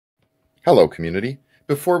Hello, community.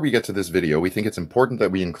 Before we get to this video, we think it's important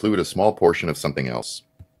that we include a small portion of something else.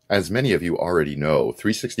 As many of you already know,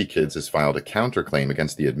 360 Kids has filed a counterclaim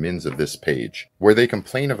against the admins of this page, where they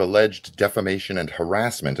complain of alleged defamation and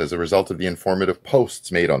harassment as a result of the informative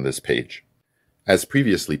posts made on this page. As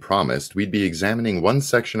previously promised, we'd be examining one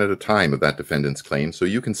section at a time of that defendant's claim so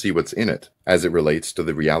you can see what's in it, as it relates to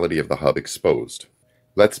the reality of the hub exposed.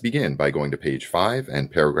 Let's begin by going to page 5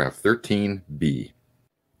 and paragraph 13b.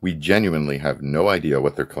 We genuinely have no idea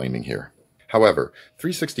what they're claiming here. However,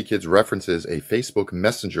 360 Kids references a Facebook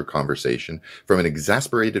Messenger conversation from an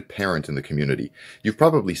exasperated parent in the community. You've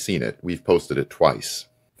probably seen it. We've posted it twice.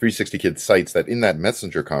 360 Kids cites that in that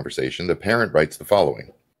Messenger conversation, the parent writes the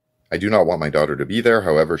following: "I do not want my daughter to be there,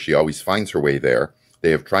 however, she always finds her way there. They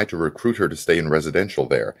have tried to recruit her to stay in residential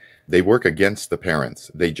there. They work against the parents.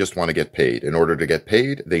 They just want to get paid. In order to get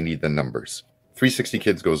paid, they need the numbers." 360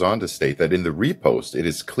 Kids goes on to state that in the repost, it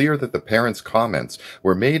is clear that the parents' comments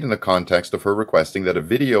were made in the context of her requesting that a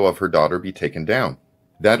video of her daughter be taken down.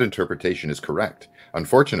 That interpretation is correct.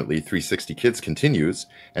 Unfortunately, 360 Kids continues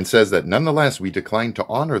and says that nonetheless we decline to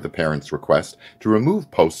honor the parents' request to remove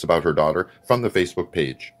posts about her daughter from the Facebook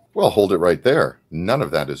page. Well, hold it right there. None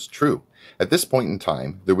of that is true. At this point in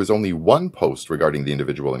time, there was only one post regarding the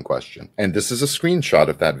individual in question, and this is a screenshot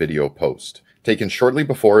of that video post, taken shortly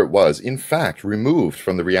before it was, in fact, removed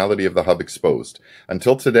from the reality of the hub exposed.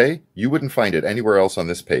 Until today, you wouldn't find it anywhere else on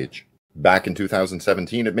this page. Back in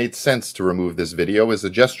 2017, it made sense to remove this video as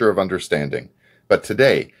a gesture of understanding. But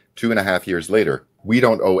today, 2.5 years later, we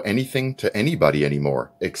don't owe anything to anybody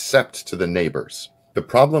anymore, except to the neighbors. The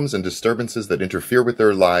problems and disturbances that interfere with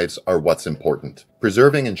their lives are what's important.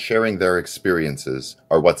 Preserving and sharing their experiences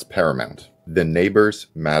are what's paramount. The neighbors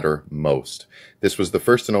matter most. This was the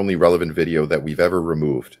first and only relevant video that we've ever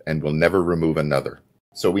removed, and will never remove another.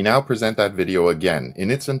 So we now present that video again, in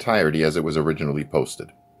its entirety as it was originally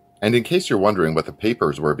posted. And in case you're wondering what the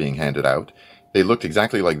papers were being handed out, they looked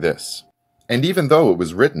exactly like this. And even though it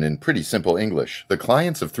was written in pretty simple English, the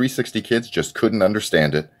clients of 360 Kids just couldn't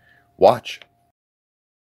understand it. Watch.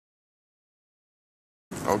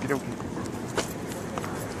 Okie dokie.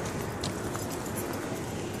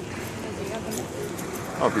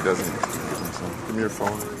 Oh, if he doesn't, give me your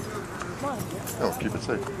phone. No, keep it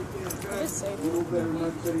safe. It is safe.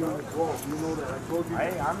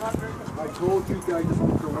 Hey, I'm not drinking. I told you guys to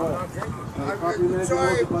move the wall. The property manager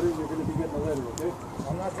knows about it, you're going to be getting a letter, okay?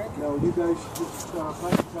 I'm not drinking. Now, you guys, it's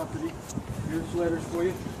private property. Here's letters for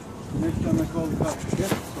you. Next time I call the cops, okay?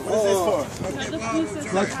 What is this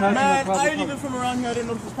for? Man, I ain't even from around here. I didn't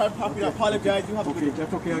know this was private property. I apologize. You have to leave.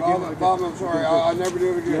 That's okay. I'll give it. Bob, I'm sorry. I'll never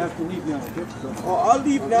do it again. You have to leave now, okay? Oh, I'll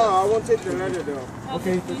leave now. I won't take the letter though.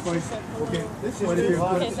 Okay, that's fine. Okay, this is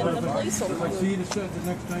if I see you the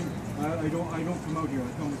next time, I don't come out here. I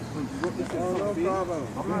come with the police. Oh, no problem.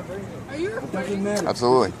 Are you It doesn't matter.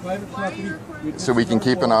 Absolutely. Private property. So we can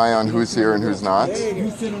keep an eye on who's here and who's not. You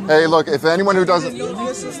sit on Hey, look, if anyone who doesn't...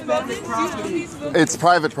 This is public property. It's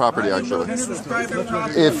private property, actually. This is private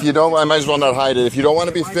property. If you don't, I might as well not hide it. If you don't want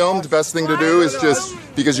to be filmed, best thing to do is just...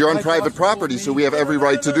 Because you're on private property, so we have every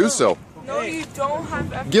right to do so. No, you don't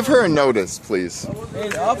have. Give her a notice, please.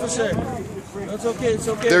 Hey, officer. It's okay. It's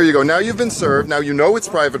okay. There you go. Now you've been served. Now you know it's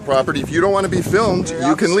private property. If you don't want to be filmed,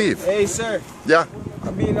 you can leave. Hey, sir. Yeah.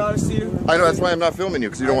 I'm being honest to you. I know, that's why I'm not filming you,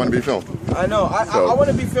 because you don't want to be filmed. I know. I want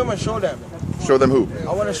to be filmed and show them. Show them who.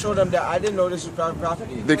 I want to show them that I didn't know this was private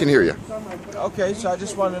property. They can hear you. Okay, so I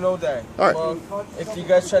just want to know that. All right. Well, if you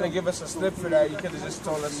guys trying to give us a slip for that, you could have just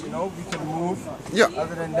told us, you know, we can move. Yeah.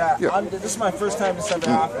 Other than that, Yeah. this is my first time this ever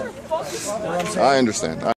happened. You know what I'm saying? I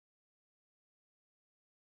understand.